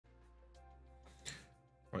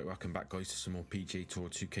Right, welcome back guys to some more PGA Tour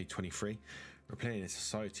 2K23. We're playing a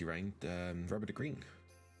society round, Rubber the Green.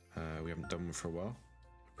 We haven't done one for a while.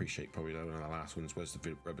 Appreciate probably one of the last ones was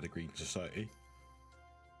the Rubber the Green Society.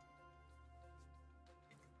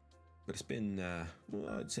 But it's been,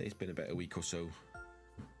 well, I'd say it's been about a week or so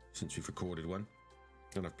since we've recorded one.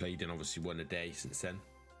 And I've played in obviously one a day since then.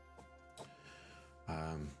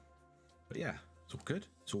 But yeah, it's all good.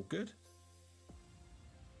 It's all good.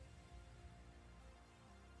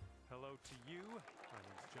 Hello to you. My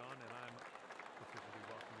name's John, and I'm officially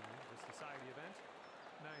welcoming you to the society event.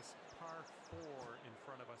 Nice par 4 in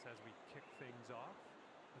front of us as we kick things off.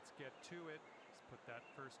 Let's get to it. Let's put that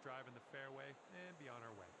first drive in the fairway and be on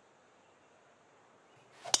our way.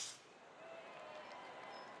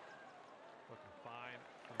 Looking fine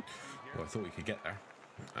from the tee here. Well, I thought we could get there,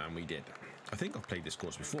 and we did. I think I've played this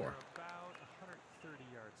course before. We're about 130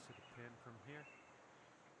 yards to the pin from here.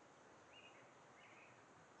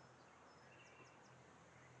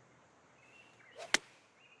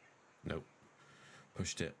 Nope.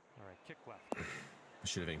 Pushed it. All right, kick left. I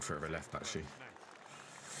should have aimed further left actually.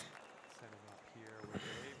 Nice. Setting up here with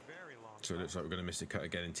a very long So it looks like we're going to miss the cut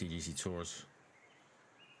again in TGC Tours.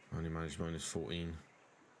 Only managed minus 14.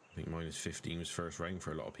 I think minus 15 was first round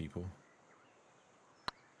for a lot of people.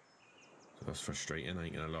 So that's frustrating, I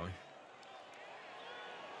ain't going to lie.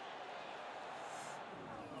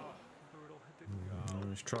 Oh, brutal. It didn't go.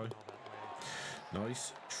 Nice try. All that way.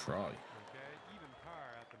 Nice try. Okay, even par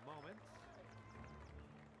at the moment.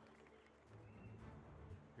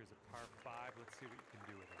 Here's a par 5. Let's see what you can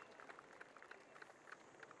do with it.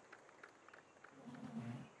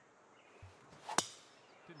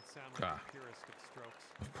 Didn't sound like the purest of strokes.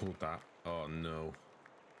 I've pulled that. Oh no.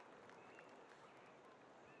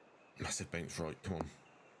 Massive bounce right, come on.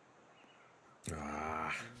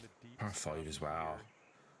 Ah, In the deep par 5 as well.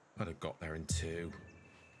 I'd have got there in 2.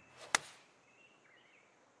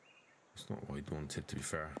 It's not what I'd wanted, to be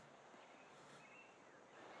fair.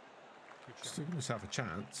 Good shot. Still giving myself a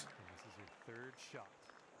chance. And this is your third shot.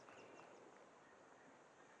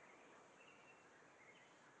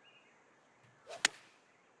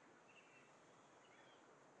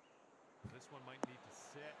 This one might need to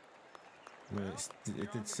sit. Well,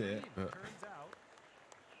 it did sit, but Turns out,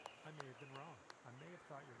 I may have been wrong. I may have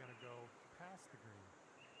thought you were going to go past the green.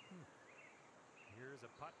 Here's a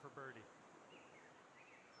putt for birdie.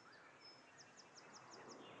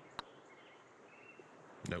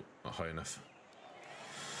 nope, not high enough.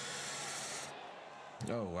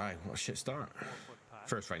 Oh wow, what a shit start. 4-foot putt.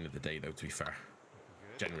 First round of the day though, to be fair.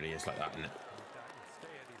 Good. Generally it's like that, isn't it? That would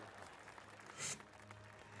stay at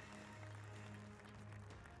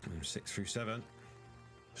even. And 6 through 7.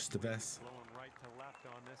 Just the best. Blowing right to left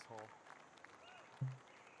on this hole.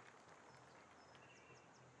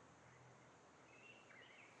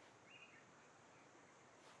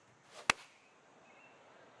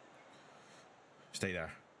 Stay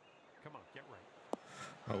there. Come on, get right.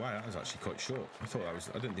 Oh wow, that was actually quite short. I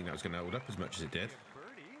didn't think that was going to hold up as much as it did. Be a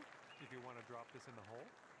birdie if you want to drop this in the hole.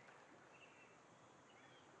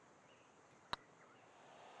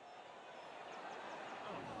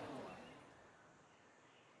 Oh.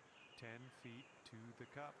 10 feet to the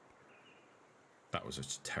cup. That was a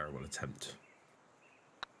terrible attempt.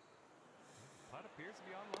 Putt appears to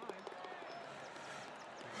be online.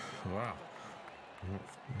 Wow.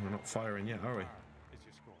 We're not firing yet, are we? Is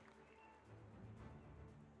your score?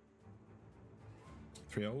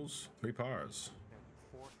 3 holes, 3 pars. And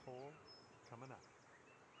fourth hole coming up.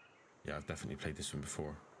 Yeah, I've definitely played this one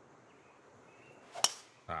before.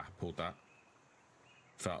 Ah, pulled that.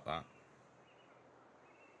 Felt that.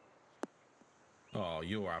 Oh,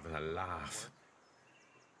 you're having a laugh.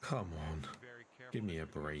 Come on. Very careful. Give me a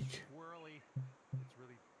It's really break. Swirly. It's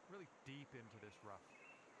really deep into this rough.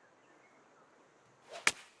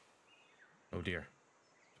 Oh dear.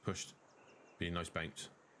 Pushed. Be a nice bounce.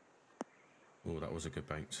 Oh, that was a good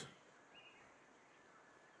bounce.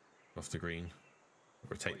 Off the green.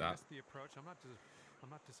 Or take You that. missed the approach. I'm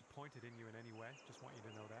not disappointed in you in any way. Just want you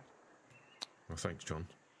to know that. Well, thanks, John.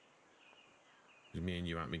 'Cause me and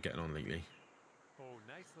you haven't been getting on lately. Oh,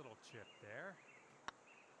 nice little chip there.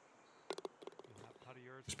 And that putt of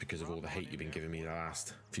yours Just because of all the hate you've been giving me the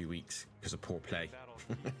last few weeks because of poor play. That'll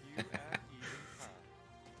keep you at even par.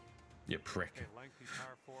 You prick. Okay, lengthy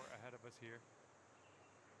par 4 ahead of us here.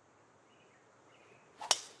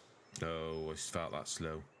 Oh, I just felt that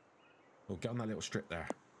slow. Oh, get on that little strip there.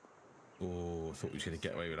 Oh, I thought he was going to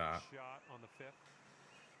get away with that. Shot on the 5th.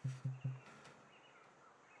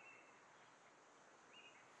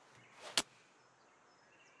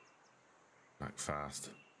 Back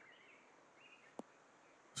fast.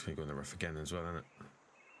 It's going to go in the rough again as well, isn't it?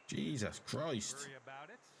 Jesus Christ. Worry about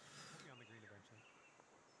it. We'll be on the green eventually.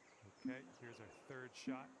 Okay, here's our third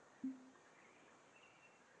shot.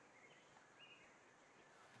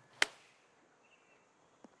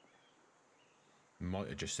 Might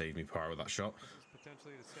have just saved me par with that shot. This is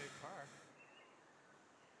potentially to save par.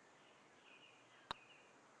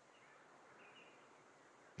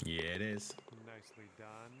 Yeah, it is. Nicely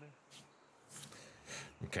done.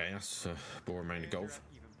 Okay, that's a boring round of And you're golf. at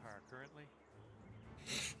even par currently.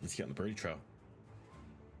 Let's get on the birdie trail.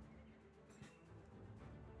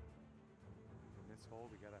 In this hole,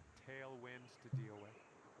 we got a tailwind to deal with.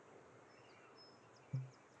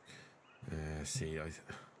 See, I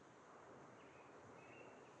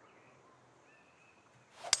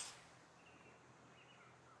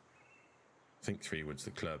think 3 wood's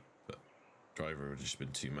the club, but driver would have just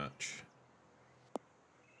been too much.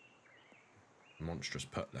 Monstrous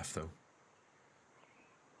putt left though.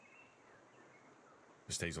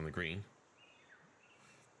 It stays on the green.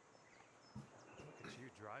 Look at you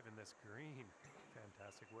driving this green.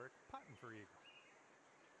 Fantastic work. Putting for eagle.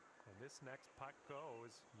 And this next putt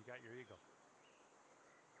goes, you got your eagle.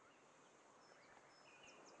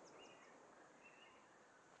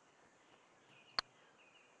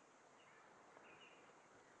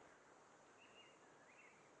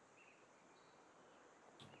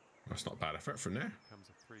 That's not a bad effort from there. Comes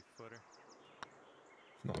a 3-footer.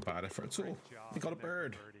 Not a bad effort at all. Great job They got a in there for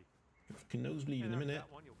bird. birdie. Fucking nosebleed in a And after minute.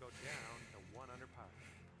 that one, you'll go down to 1 under par.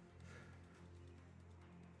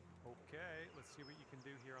 Okay, let's see what you can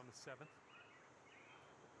do here on the 7th.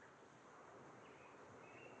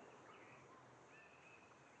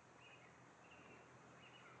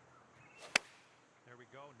 There we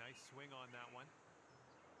go. Nice swing on that one.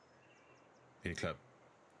 Penny club.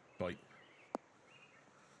 Bite.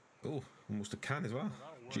 Oh, almost a can as well.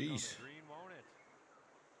 That'll work Jeez. on the green, won't it?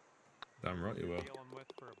 Damn right you will. Dealing with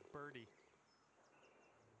for a birdie.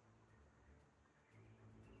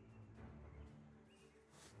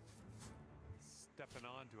 Stepping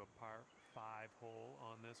on to a par 5 hole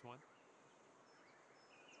on this one.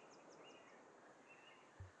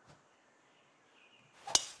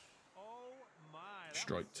 Oh my, that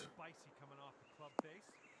Striked. was spicy coming off the club face.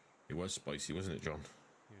 It was spicy, wasn't it, John?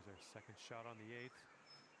 Here's our second shot on the 8th.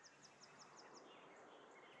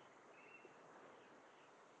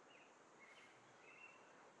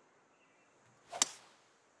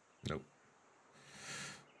 Nope.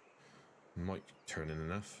 Might turn in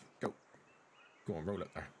enough. Go. Go on, roll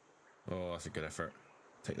up there. Oh, that's a good effort.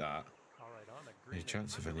 Take that. All right, on the green. Any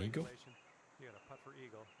chance of an under eagle? regulation, you got a putt for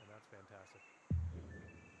eagle, and that's fantastic.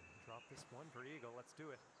 Drop this one for eagle. Let's do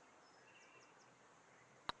it.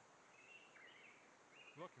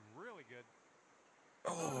 Looking really good.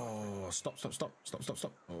 Oh, stop, stop, stop, stop, stop,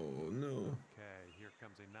 stop. Oh, no. Okay, here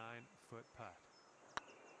comes a 9-foot putt.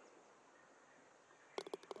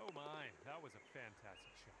 Oh my, that was a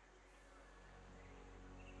fantastic shot.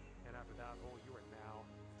 And after that hole, you are now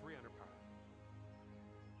 3 under par.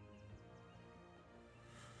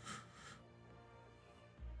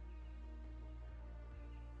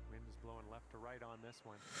 Wind is blowing left to right on this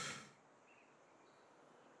one.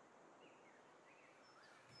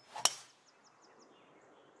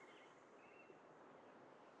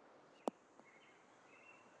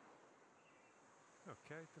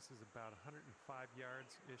 Okay, this is about 105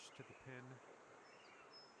 yards-ish to the pin.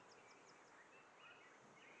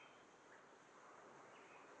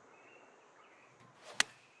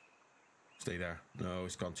 Stay there. No,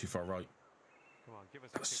 it's gone too far right. Come on, give us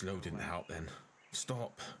a That kick slow to the didn't left. help then.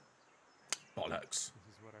 Stop. Bollocks.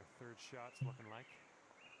 This is what our third shot's looking like.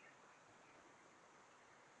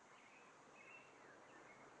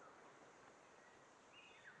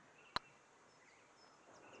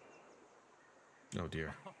 Oh,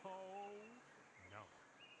 dear. Oh, no.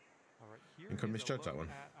 All right, here You can is a misjudge that look one.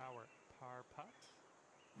 at our par putt.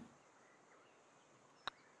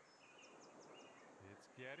 It's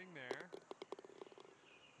getting there.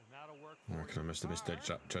 And that'll work for I reckon I must have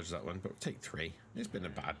misjudged that one, but take 3. It's been a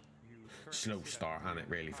bad, You currently slow sit at start, 3 hasn't it,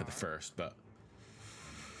 under really, for the par. first, but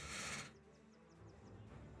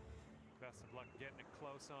Best of luck getting it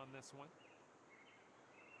close on this one.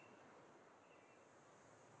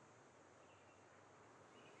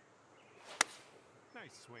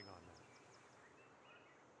 Nice swing on that.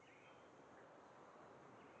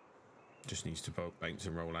 just needs to bounce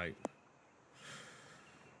and roll out.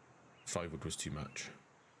 5 wood was too much.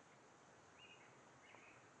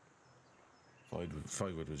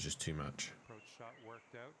 5 wood was just too much. Approach shot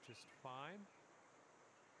worked out just fine.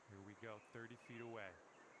 Here we go, 30 feet away.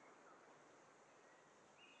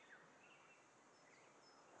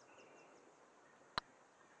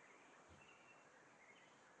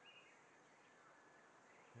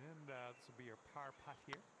 This will be your par putt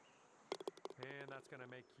here. And that's going to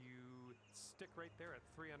make you stick right there at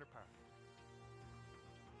 3 under par.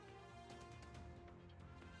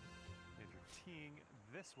 And you're teeing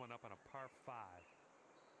this one up on a par 5.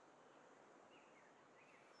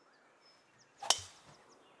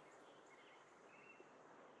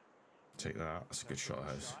 Take that. That's a good shot,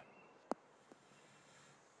 Hez.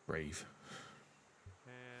 Brave.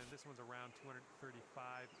 And this one's around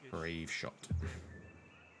 235-ish. Brave shot.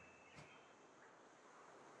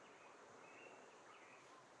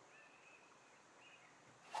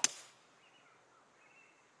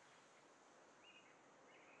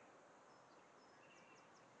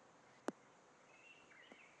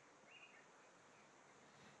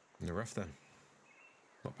 In the rough then.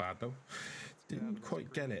 Not bad though. Didn't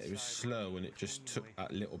quite get it. It was slow and it just took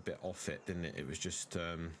that little bit off it, didn't it? It was just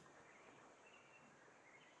 5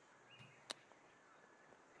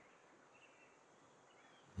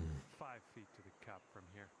 feet to the cup from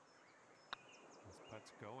here. This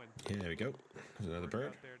putt's going. Yeah, there we go. There's another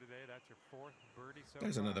bird. There today. That's your 4th birdie so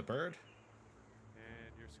There's far. another bird.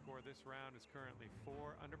 And your score this round is currently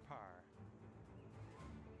 4 under par.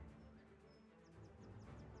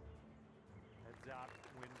 Heads up,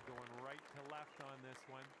 wind's going right to left on this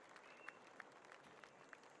one.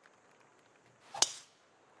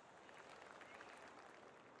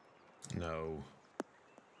 No.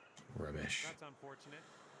 Rubbish. That's unfortunate.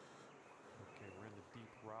 Okay, we're in the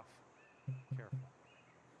deep rough. Careful.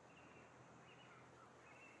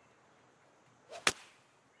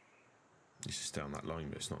 Needs to stay on that line,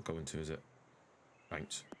 but it's not going to, is it?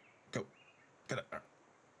 Bounce. Go. Get it. Well,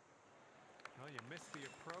 you missed the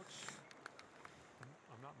approach.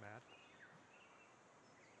 I'm not mad.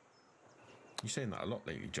 You're saying that a lot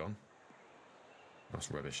lately, John.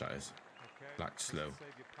 That's rubbish, that is. Okay. Black slow.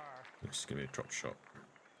 Save your par. It's going to be a drop shot.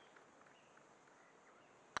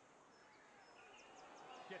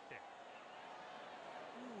 Get there.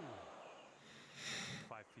 Ooh.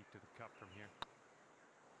 5 feet to the cup from here.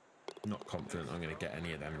 Not confident I'm going to get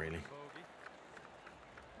any of them, really. Bogey.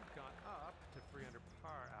 We've gone up to 3 under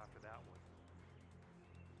par after that one.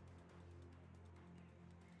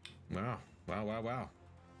 Wow. Wow, wow, wow.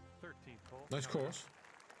 13th hole. Nice course.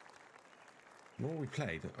 The more we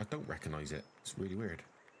played, I don't recognise it. It's really weird.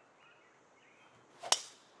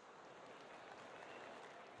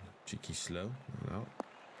 Cheeky slow. Out.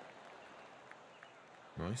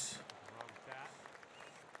 Nice. Wrong with that.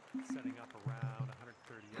 Setting up around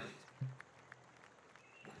 130 yards.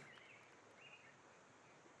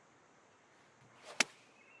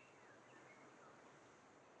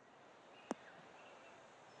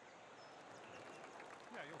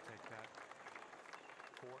 Yeah, you'll take that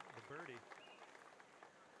for the birdie.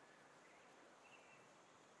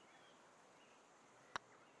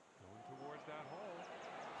 Going towards that hole.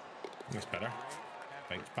 That's better.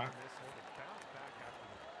 Bounce back.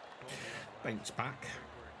 Bounce back.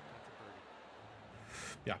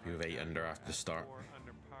 Be happy with 8 under after the start. 4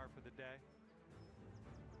 under par for the day.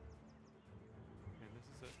 And this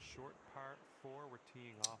is a short par 4 we're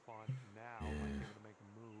teeing off on now. Might be able to make a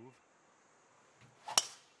move.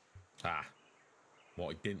 Ah. What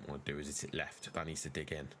I didn't want to do is hit it left. That needs to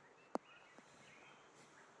dig in.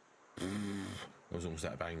 I was almost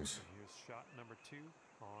out of bounds. And here's shot number 2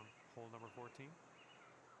 on hole number 14.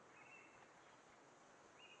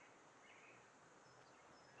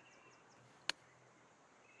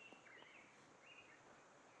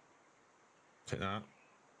 Take that. All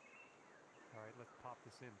right, let's pop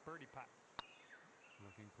this in. Birdie putt.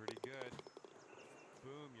 Looking pretty good.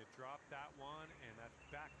 Boom, you drop that one, and that's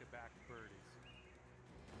back-to-back birdies.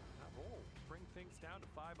 That hole bring things down to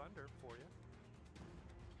 5 under for you.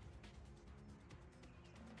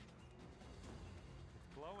 It's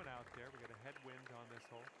blowing out there. We got a headwind on this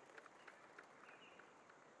hole.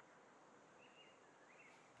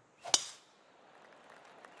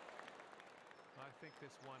 I think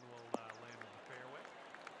this one will land in the fairway.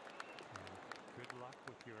 Good luck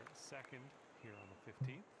with your second here on the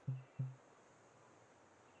 15th.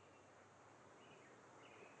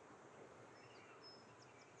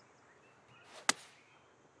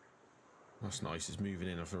 That's nice. It's moving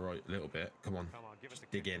in off the right a little bit. Come on. Come on, give us a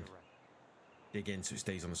dig kick in. to the right. Dig in so it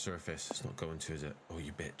stays on the surface. It's not going to, is it? Oh,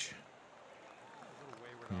 you bitch. A little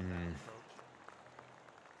wayward on that approach.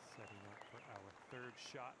 Setting up for our 3rd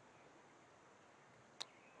shot.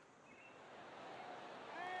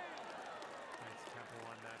 Nice tempo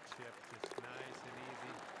on that chip. Just nice and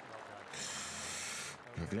easy. Well done.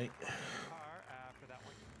 Lovely. Par after that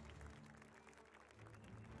one.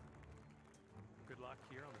 Good luck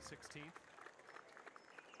here on the 16th.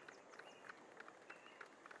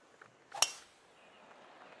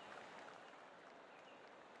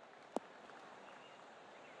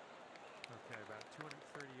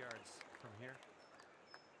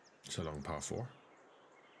 It's a long par 4.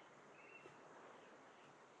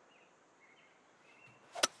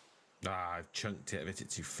 Ah, I've chunked it. I've hit it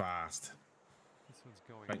too fast. This one's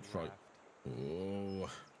going Thanks, left. right. Oh,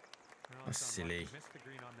 that's silly. Missed the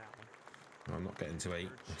green on that one. Well, I'm not getting to 8.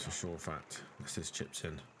 That's a sure fact. This is chips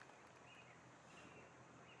in. Lining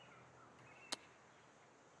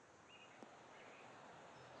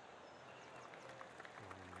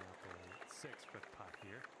up a 6-foot putt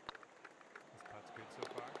here. This putt's good so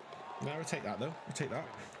far. No, we'll take that though. We'll take that.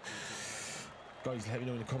 Guys, let me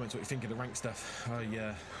know in the comments what you think of the rank stuff. I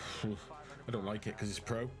don't like it because it's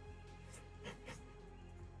pro.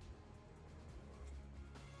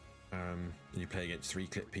 You play against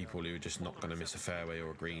 3-clip people who are just not going to miss a fairway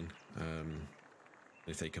or a green.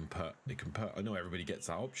 If they can putt, they can putt. I know everybody gets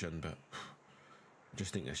that option, but I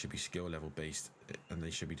just think there should be skill level based, and there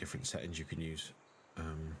should be different settings you can use.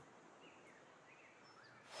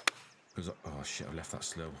 Because oh shit, I left that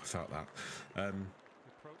slow. I felt that. Approach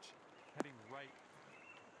heading right.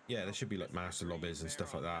 Yeah, there should be like master lobbies and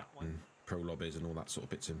stuff like that, and pro lobbies and all that sort of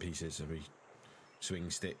bits and pieces. There'll be swing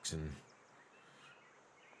sticks, and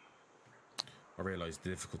I realise the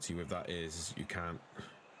difficulty with that is you can't.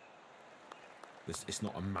 It's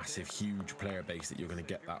not a massive, huge player base that you're going to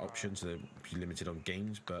get that option, so they'll be limited on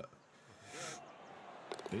games. But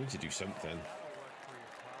they need to do something.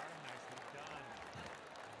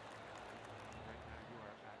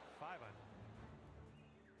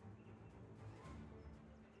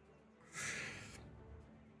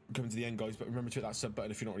 Coming to the end, guys, but remember to hit that sub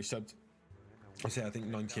button if you're not already subbed. I say I think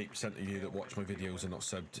 98% of you that watch my videos are not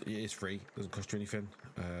subbed. It is free, doesn't cost you anything.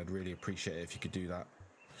 I'd really appreciate it if you could do that.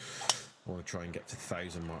 I want to try and get to the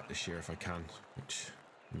 1,000 mark this year if I can, which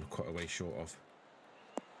I'm quite a way short of.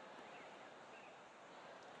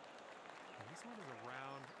 This one is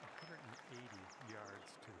around 180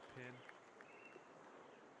 yards to the pin.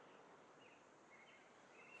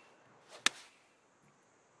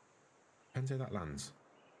 Depends how that lands.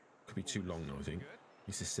 Could be too long though, I think.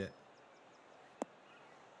 Needs to sit.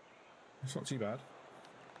 It's not too bad.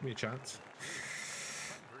 Give me a chance.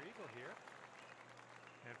 For eagle here.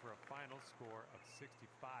 And for a final score of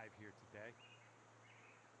 65 here today.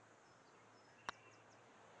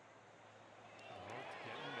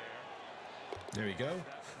 There we go.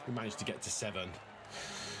 We managed to get to 7.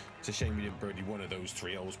 It's a shame we didn't birdie one of those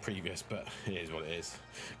 3 holes previous, but it is what it is.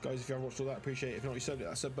 Guys, if you haven't watched all that, appreciate it. If you're not, you subbed, hit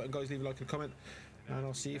that sub button. Guys, leave a like and a comment. And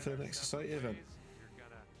I'll see you for the next society event. You're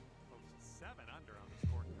gonna post 7 under on the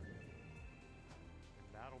scorecard.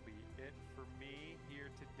 And that'll be it for me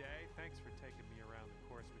here today. Thanks for taking me around the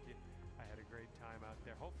course with you. I had a great time out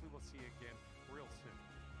there. Hopefully we'll see you again real soon.